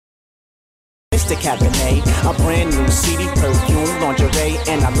Mr. Cabernet, a brand new CD, perfume, lingerie,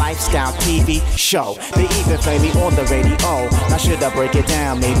 and a lifestyle TV show. They even play me on the radio. Now should I break it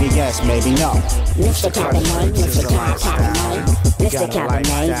down? Maybe yes, maybe no. Mr. Cabernet, Mr. Cabernet, Mr.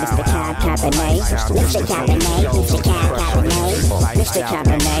 Cabernet, Mr. Cabernet, Mr. Cabernet, Mr. Cabernet, Mr.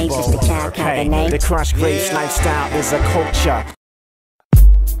 Cabernet, Mr. Cabernet. The crushed grapes lifestyle is a culture.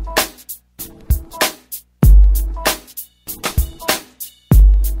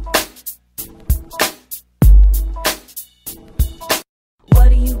 What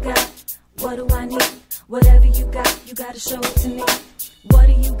do you got? What do I need? Whatever you gotta show it to me. What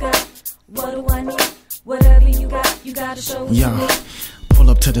do you got? What do I need? Whatever you gotta show it to me. Pull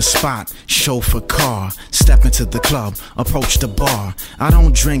up to the spot, chauffeur car, step into the club, approach the bar. I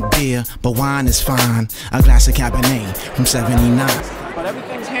don't drink beer, but wine is fine. A glass of Cabernet from 79. But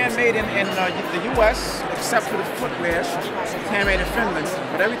everything's handmade in the U.S. except for the footwear. It's handmade in Finland.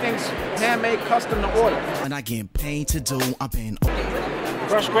 But everything's handmade, custom to order. When I get paid to do, I've been.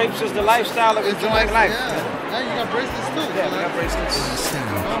 Crushed grapes is the lifestyle of enjoying life. Yeah. Now you got bracelets too. Yeah, we got bracelets.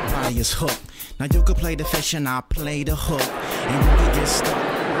 Style, body is hooked. Now you can play the fish and I play the hook. And you can get stuck.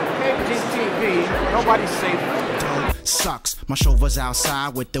 KGTV, nobody's safe. Sucks. My chauffeur's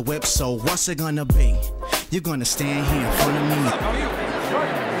outside with the whip, so what's it gonna be? You're gonna stand here in front of me.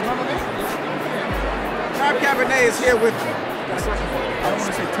 Cabernet is here with you. I don't want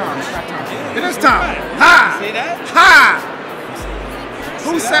to say Tom. It's not Tom. It is Tom. Ha! See that? Ha!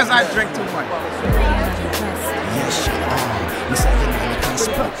 Who says I drink too much? Yes, you are. You say you're not impressed,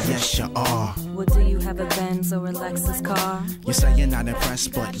 but yes, you are. Well, do you have a Benz or a Lexus car? You say you're not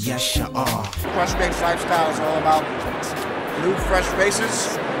impressed, but yes, you are. Crushed Grapes Lifestyle is all about new, fresh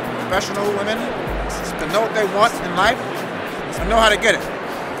faces, professional women to know what they want in life and know how to get it.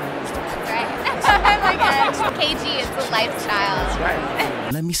 Right. Oh my gosh. KG is a lifestyle. That's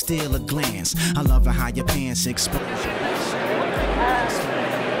right. Let me steal a glance. I love it how your pants expose.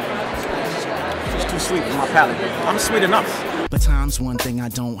 It's too sweet for my palate. I'm sweet enough. But time's one thing I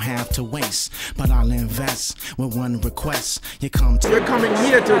don't have to waste. But I'll invest with one request. You come to. You're coming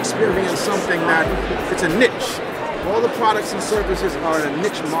here to experience something that it's a niche. All the products and services are in a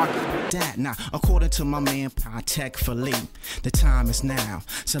niche market. That now, according to my man Pytech Philippe, the time is now.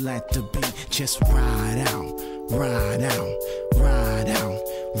 So let the beat just ride out, ride out, ride out,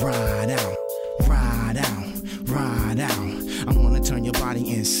 ride out, ride out, ride out. I wanna turn your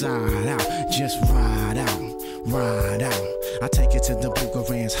body inside out, just ride out, ride out. I take it to the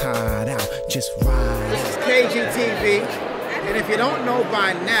Boogerand's hideout, just ride This out. is KGTV, and if you don't know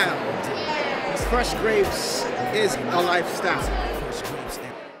by now, Crushed Grapes is a lifestyle.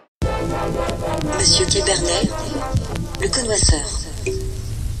 Monsieur Cabernet, le connoisseur.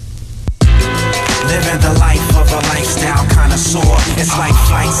 Living the life of a lifestyle connoisseur. It's like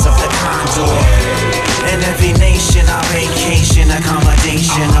flights of the Condor. In every nation, our vacation,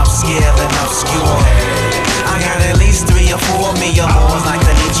 accommodation, upscale and obscure. I got at least 3 or 4 million more, like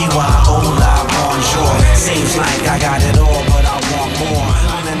the Nijiwa, hola, bonjour. Seems like I got it all, but I want more.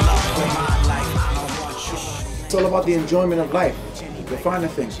 I'm in love with my life, I don't want you. It's all about the enjoyment of life, the finer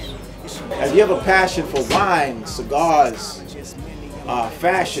things. If you have a passion for wine, cigars,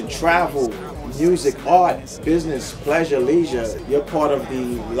 fashion, travel, music, art, business, pleasure, leisure, you're part of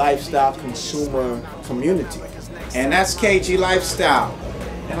the lifestyle consumer community. And that's KG Lifestyle.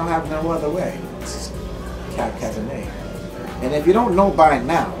 And I'll have no other way. It's Cabernet. And if you don't know by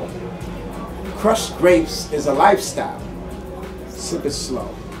now, Crushed Grapes is a lifestyle. Sip it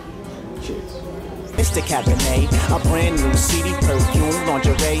slow. Cheers. Mr. Cabernet, a brand new CD, perfume,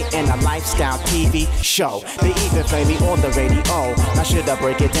 lingerie, and a lifestyle TV show. They even play me on the radio. Now should I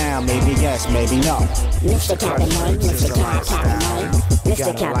break it down? Maybe yes, maybe no. Mr. Cabernet, Mr. Cabernet,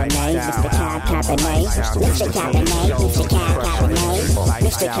 Mr. Cabernet, Mr. Cabernet, Mr. Cabernet, Mr. Cabernet,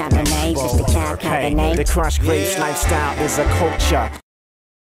 Mr. Cabernet, Mr. Cabernet. The crushed grapes lifestyle is a culture.